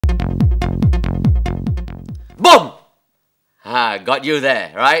got you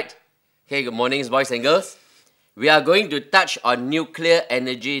there, right? Okay, good morning, boys and girls. We are going to touch on nuclear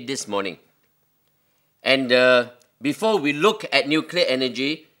energy this morning. And before we look at nuclear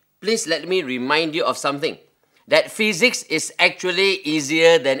energy, please let me remind you of something. That physics is actually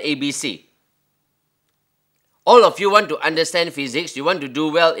easier than ABC. All of you want to understand physics, you want to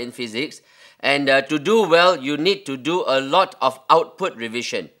do well in physics, and to do well, you need to do a lot of output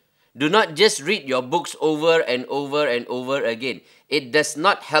revision. Do not just read your books over and over and over again. It does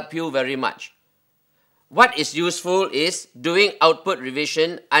not help you very much. What is useful is doing output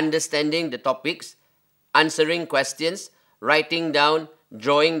revision, understanding the topics, answering questions, writing down,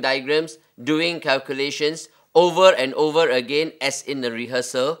 drawing diagrams, doing calculations over and over again as in a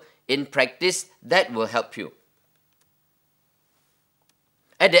rehearsal. In practice, that will help you.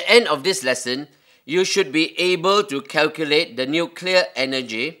 At the end of this lesson, you should be able to calculate the nuclear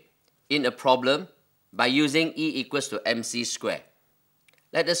energy in a problem by using E equals to mc squared.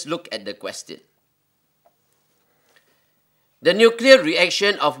 Let us look at the question. The nuclear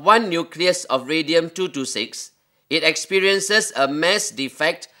reaction of one nucleus of radium-226, it experiences a mass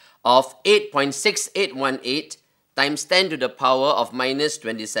defect of 8.6818 times 10 to the power of minus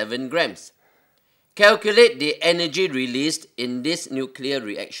 27 grams. Calculate the energy released in this nuclear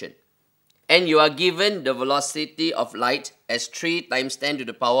reaction. And you are given the velocity of light as 3 times 10 to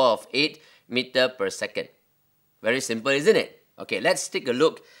the power of 8 meter per second. Very simple, isn't it? Okay, let's take a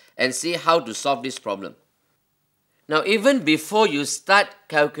look and see how to solve this problem. Now, even before you start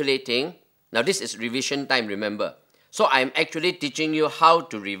calculating, now this is revision time, remember. So I'm actually teaching you how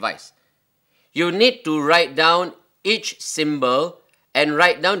to revise. You need to write down each symbol and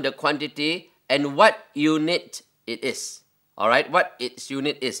write down the quantity and what unit it is. Alright, what its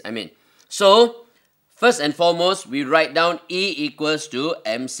unit is, So, first and foremost, we write down E equals to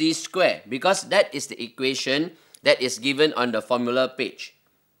mc squared because that is the equation that is given on the formula page.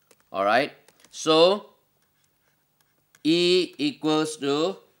 Alright, so E equals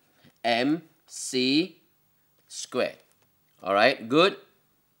to mc squared. Alright, good.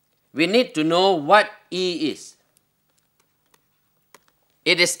 We need to know what E is.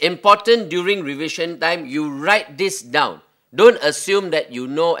 It is important during revision time you write this down. Don't assume that you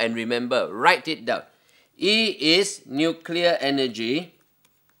know and remember. Write it down. E is nuclear energy.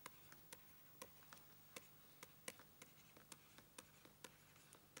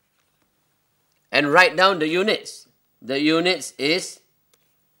 And write down the units. The units is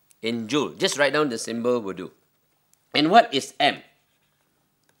in joule. Just write down the symbol will do. And what is M?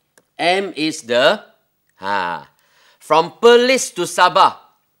 M is the, from Perlis to Sabah.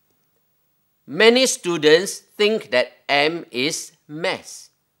 Many students think that M is mass.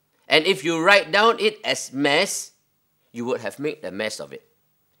 And if you write down it as mass, you would have made a mess of it.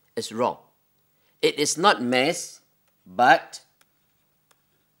 It's wrong. It is not mass, but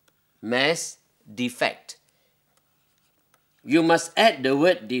mass defect. You must add the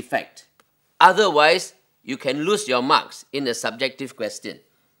word defect. Otherwise, you can lose your marks in a subjective question.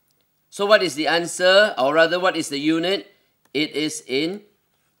 So what is the answer? Or rather, what is the unit? It is in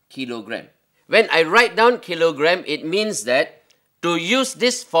kilogram. When I write down kilogram, it means that to use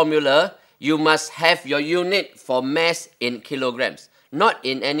this formula, you must have your unit for mass in kilograms, not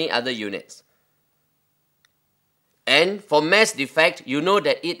in any other units. And for mass defect, you know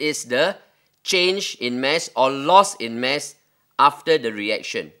that it is the change in mass or loss in mass after the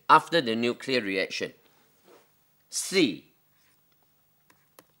reaction, after the nuclear reaction. C.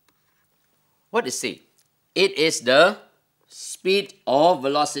 What is C? It is the speed or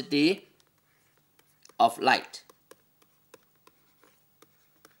velocity of light.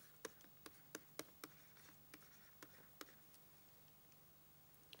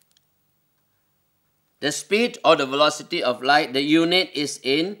 The speed or the velocity of light, the unit is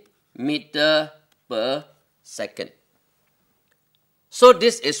in meter per second. So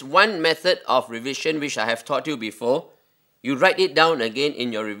this is one method of revision which I have taught you before. You write it down again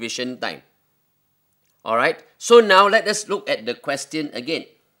in your revision time. Alright, so now let us look at the question again.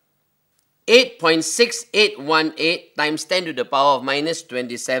 8.6818 times 10 to the power of minus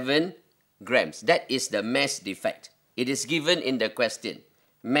 27 grams. That is the mass defect. It is given in the question.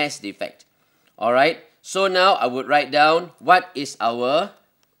 Mass defect. Alright, so now I would write down what is our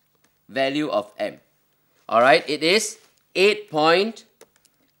value of M. Alright, it is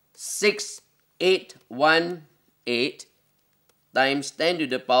 8.6818 times 10 to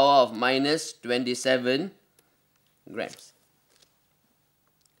the power of minus 27 grams.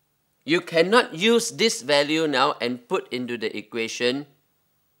 You cannot use this value now and put into the equation.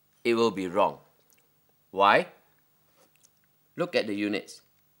 It will be wrong. Why? Look at the units.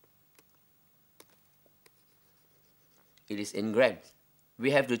 It is in grams.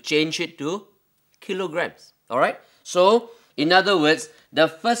 We have to change it to kilograms. Alright? So, in other words, the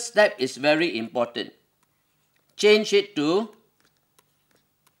first step is very important. Change it to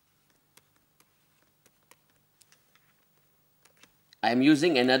I'm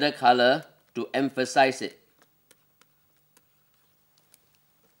using another color to emphasize it.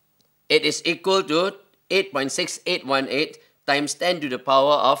 It is equal to 8.6818 times 10 to the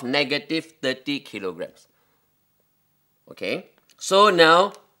power of negative 30 kilograms. Okay, so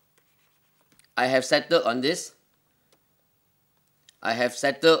now I have settled on this. I have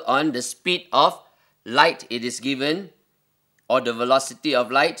settled on the speed of light it is given, or the velocity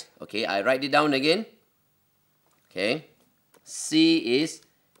of light. Okay, I write it down again. Okay, C is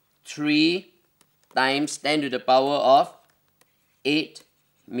 3 times 10 to the power of 8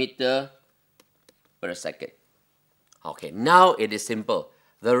 meter per second. Okay, now it is simple.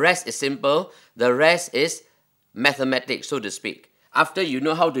 The rest is simple. The rest is mathematics, so to speak. After you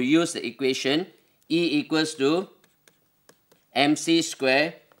know how to use the equation, E equals to mc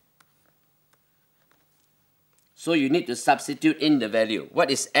square. So you need to substitute in the value. What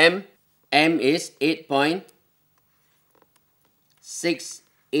is m? M is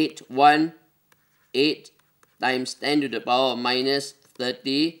 8.6818 times 10 to the power of minus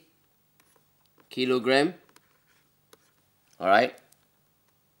 30 kilogram. Alright.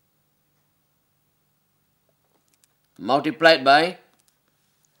 Multiplied by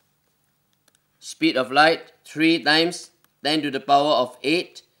speed of light 3 times 10 to the power of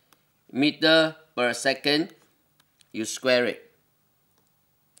 8 meter per second. You square it.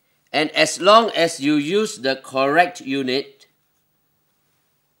 And as long as you use the correct unit,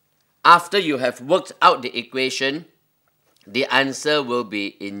 after you have worked out the equation, the answer will be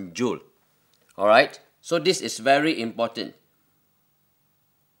in joule. Alright? So this is very important.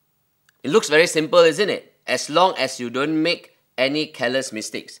 It looks very simple, isn't it? As long as you don't make any careless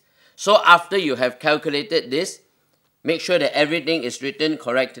mistakes. So after you have calculated this, make sure that everything is written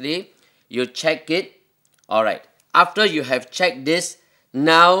correctly. You check it. Alright. After you have checked this,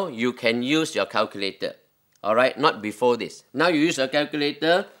 now you can use your calculator. Alright, not before this. Now you use your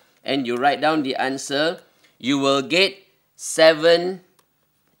calculator and you write down the answer. You will get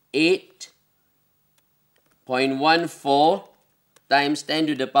 78.14 times 10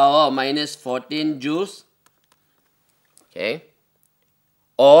 to the power of minus 14 joules. Okay.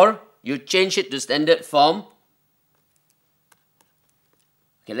 Or you change it to standard form.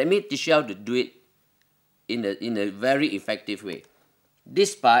 Okay, let me teach you how to do it in a very effective way.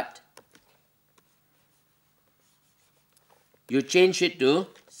 This part, you change it to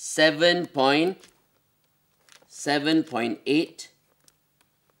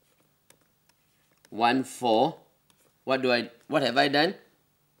 7.814. What have I done?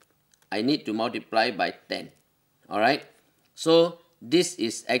 I need to multiply by 10. Alright? So this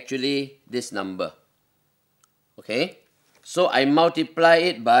is actually this number. Okay? So I multiply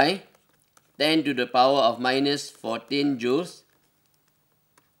it by 10 to the power of minus 14 joules.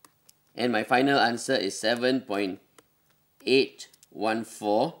 And my final answer is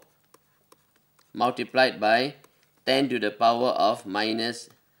 7.814 multiplied by 10 to the power of minus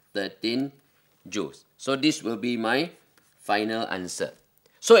 13 joules. So this will be my final answer.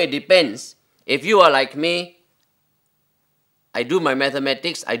 So it depends. If you are like me, I do my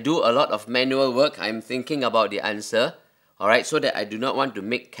mathematics, I do a lot of manual work, I'm thinking about the answer, alright, so that I do not want to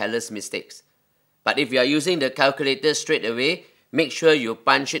make careless mistakes. But if you are using the calculator straight away, make sure you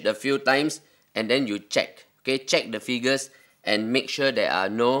punch it a few times and then you check. Okay, check the figures and make sure there are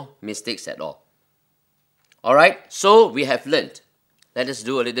no mistakes at all. Alright, so we have learned. Let us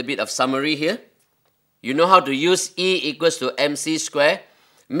do a little bit of summary here. You know how to use E equals to mc square.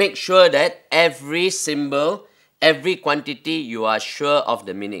 Make sure that every symbol, every quantity, you are sure of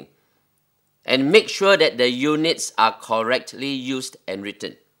the meaning. And make sure that the units are correctly used and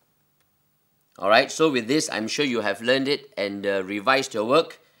written. Alright, so with this, I'm sure you have learned it and revised your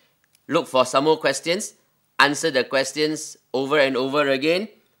work. Look for some more questions. Answer the questions over and over again.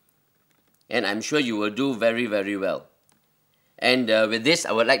 And I'm sure you will do very, very well. And with this,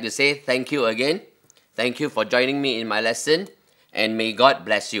 I would like to say thank you again. Thank you for joining me in my lesson. And may God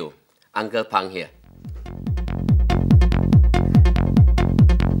bless you. Uncle Pang here.